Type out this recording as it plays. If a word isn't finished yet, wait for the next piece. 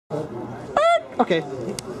Okay.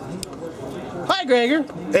 Hi, Gregor.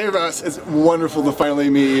 Hey, Russ. It's wonderful to finally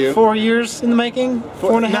meet you. 4 years in the making?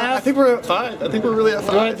 4.5? I think we're at 5. I think we're really at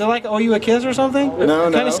 5. Do I like owe you a kiss or something? No,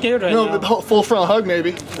 I'm kind of scared right now. No, the whole full front hug,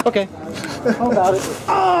 maybe. Okay. How about it?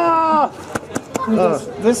 Ah!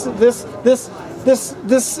 This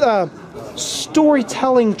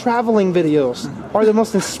storytelling traveling videos are the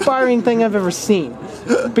most inspiring thing I've ever seen.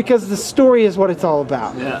 Because the story is what it's all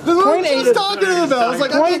about. Yeah. That's what I was just talking about. I was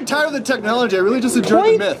like, I'm getting tired of the technology. I really just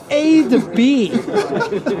enjoy the myth. Point A to B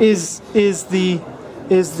is the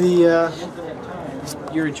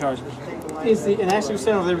you're in charge. And actually we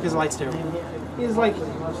stand over there because the light's terrible. Is like,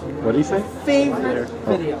 what do you say? Favorite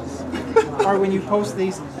videos are when you post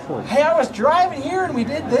these. Hey, I was driving here and we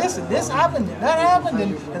did this and this happened and that happened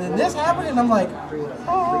and then this happened and I'm like,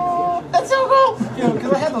 oh, that's so cool. You know,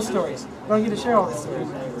 because I have those stories. I don't get to share all these stories.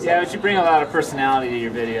 Yeah, but you bring a lot of personality to your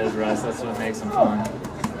videos, Russ. That's what makes them fun.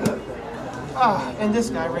 And this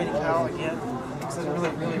guy, Rady Cal, again, says really,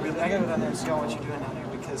 I gotta go down there and see all what you're doing down there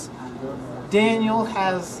because Daniel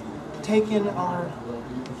has taken our,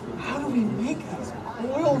 how do we make these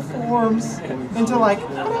oil forms into like,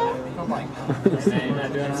 I'm like, you're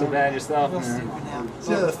not doing so bad yourself, man.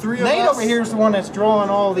 So the three of Nate us. over here is the one that's drawing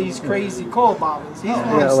all these crazy coal bobbins.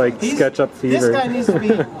 Yeah, like SketchUp fever. This guy needs to be,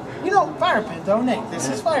 you know, Fire Pinto, Nate. This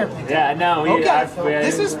is Fire Pinto. Yeah, I know. Okay,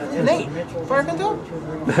 this is Nate. Fire Pinto?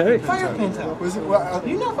 Hey. Fire Pinto. Was it, well,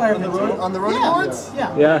 You know Fire Pinto. on the running boards?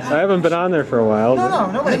 Yeah. Yeah, I haven't been on there for a while. No,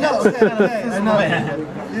 nobody knows. I know.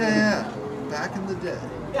 Yeah. Back in the day.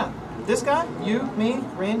 Yeah. This guy, you, me,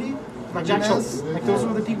 Randy, like Jack Schultz. Like those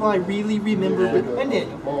were the people I really remember, and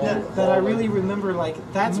Daniel. Yeah. That I really remember, like,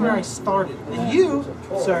 that's where I started. And you,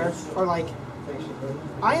 sir, are like,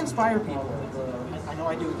 I inspire people. I know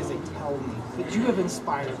I do it because they tell me. But you have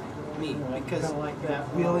inspired me because you're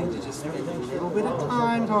willing to just spend a little bit of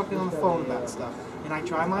time talking on the phone about stuff. And I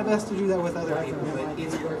try my best to do that with other people, but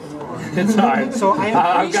it's hard. It's hard. So I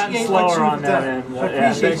I've gotten appreciate slower what you've on that done. end. I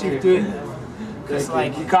appreciate you doing that. Because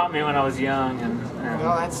like, you caught me when I was young and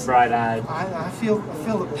well, that's bright-eyed. I feel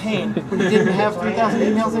the pain when you didn't have 3,000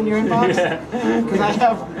 emails in your inbox. Because I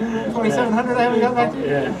have 2,700 I haven't got back to you.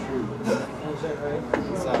 Yeah.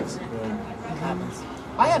 It sucks. It happens.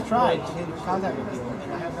 I have tried to get in contact with people,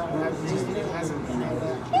 and I have not. It hasn't been like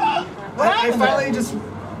that. I finally just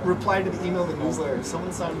replied to the email in the newsletter.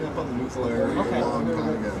 Someone signed me up on the newsletter a long time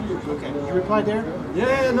ago. Okay. You replied there?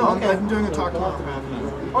 Yeah, no, Okay. I'm doing a talk tomorrow for half an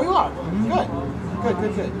hour. Oh, you are? Good.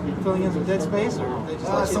 Filling in some dead space, or they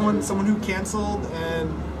just someone who canceled,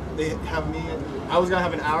 and they have me. I was gonna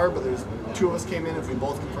have an hour, but there's 2 of us came in. If we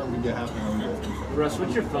both confirm, we get half an hour. Russ,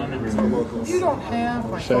 what's your phone number? You don't have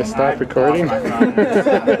my Should I phone stop recording? Yeah, I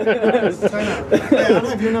don't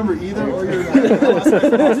have your number either, or your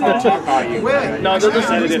number. I'll call you. Wait, No, they'll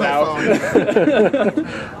just edit it out.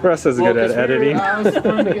 Russ is good at editing. I was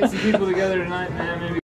trying to get some people together tonight, man. Maybe